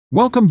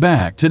Welcome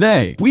back.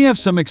 Today, we have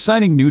some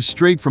exciting news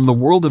straight from the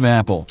world of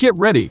Apple. Get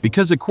ready,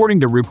 because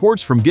according to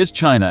reports from Giz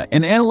China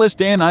and analyst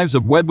Dan Ives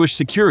of Wedbush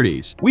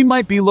Securities, we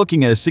might be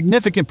looking at a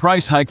significant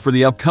price hike for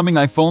the upcoming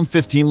iPhone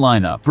 15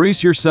 lineup.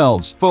 Brace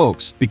yourselves,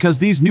 folks, because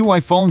these new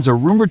iPhones are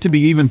rumored to be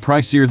even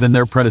pricier than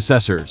their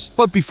predecessors.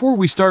 But before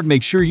we start,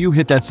 make sure you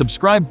hit that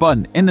subscribe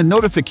button and the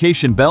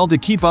notification bell to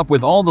keep up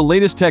with all the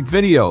latest tech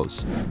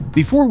videos.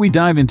 Before we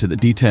dive into the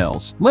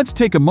details, let's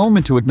take a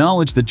moment to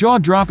acknowledge the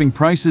jaw-dropping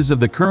prices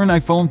of the current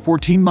iPhone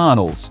 14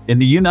 models. In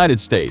the United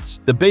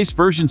States, the base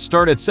versions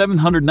start at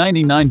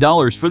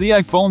 $799 for the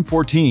iPhone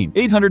 14,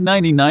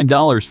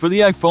 $899 for the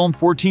iPhone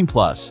 14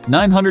 Plus,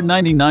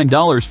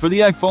 $999 for the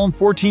iPhone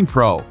 14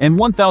 Pro, and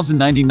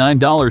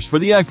 $1,099 for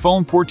the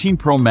iPhone 14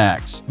 Pro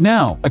Max.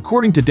 Now,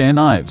 according to Dan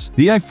Ives,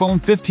 the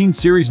iPhone 15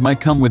 series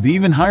might come with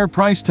even higher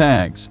price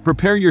tags.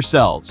 Prepare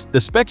yourselves. The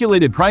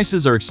speculated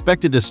prices are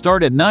expected to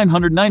start at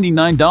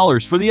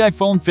 $999 for the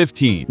iPhone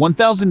 15,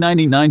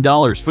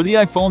 $1,099 for the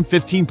iPhone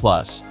 15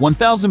 Plus,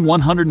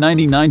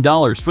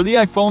 $1,199 for the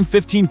iPhone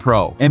 15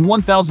 Pro, and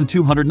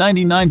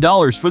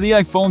 $1,299 for the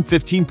iPhone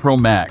 15 Pro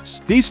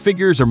Max. These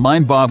figures are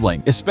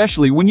mind-boggling,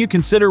 especially when you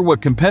consider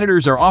what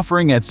competitors are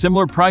offering at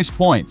similar price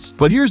points.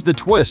 But here's the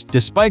twist: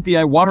 despite the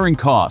eye-watering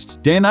costs,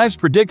 Dan Ives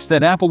predicts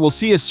that Apple will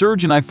see a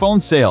surge in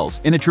iPhone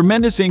sales and a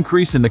tremendous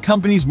increase in the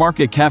company's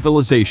market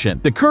capitalization.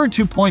 The current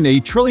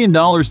 $2.8 trillion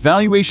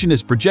valuation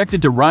is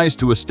projected to rise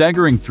to a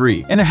staggering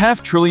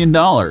 $3.5 trillion.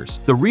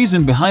 The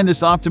reason behind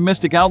this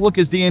optimistic outlook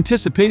is the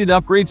anticipated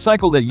upgrade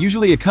cycle that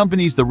usually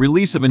accompanies the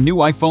release of a new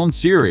iPhone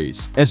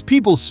series. As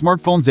people's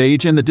smartphones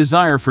age and the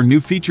desire for new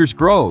features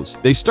grows,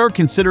 they start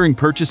considering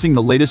purchasing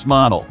the latest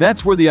model.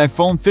 That's where the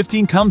iPhone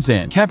 15 comes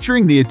in,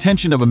 capturing the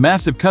attention of a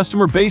massive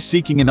customer base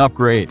seeking an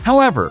upgrade.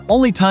 However,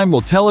 only time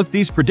will tell if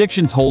these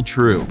predictions hold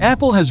true.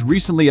 Apple has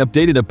recently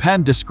updated a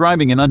patent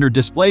describing an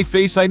under-display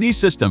Face ID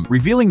system,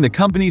 revealing the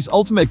company's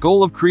ultimate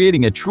goal of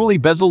creating a truly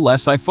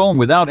bezel-less iPhone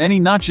without any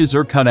notches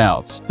or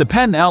cutouts. The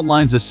patent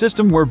outlines a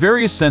system where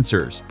various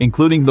sensors,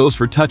 including those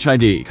for Touch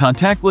ID,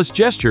 contactless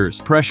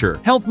gestures, pressure,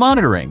 health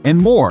monitoring, and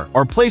more,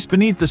 are placed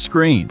beneath the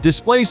screen.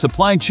 Display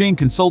supply chain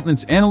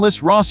consultants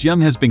analyst Ross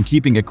Young has been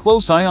keeping a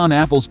close eye on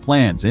Apple's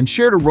plans and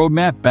shared a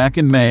roadmap back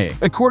in May.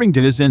 According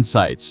to his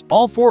insights,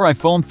 all four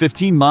iPhone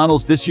 15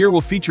 models this year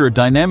will feature a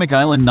dynamic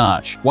island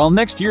notch, while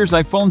next year's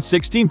iPhone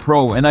 16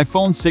 Pro and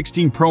iPhone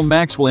 16 Pro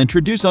Max will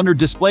introduce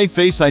under-display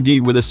Face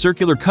ID with a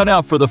circular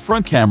cutout for the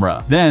front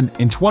camera. Then,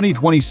 in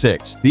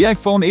 2026, the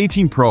iPhone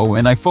 18 Pro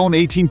and iPhone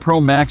 18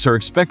 Pro Max are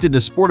expected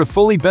to sport a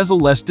fully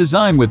bezel-less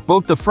design with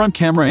both the front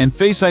camera and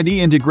Face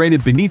ID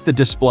integrated beneath the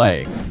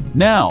display.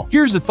 Now,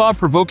 here's a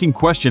thought-provoking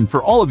question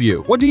for all of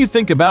you. What do you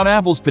think about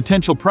Apple's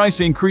potential price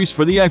increase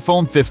for the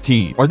iPhone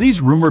 15? Are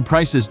these rumored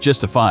prices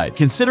justified,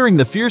 considering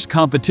the fierce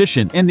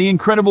competition and the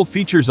incredible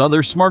features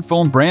other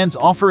smartphone brands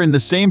offer in the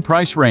same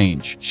price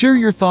range? Share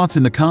your thoughts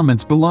in the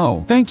comments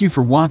below. Thank you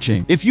for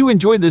watching. If you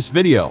enjoyed this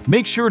video,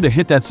 make sure to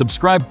hit that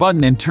subscribe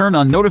button and turn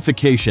on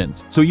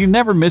notifications so you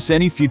never miss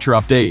any future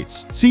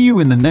updates. See you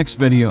in the next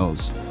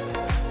videos.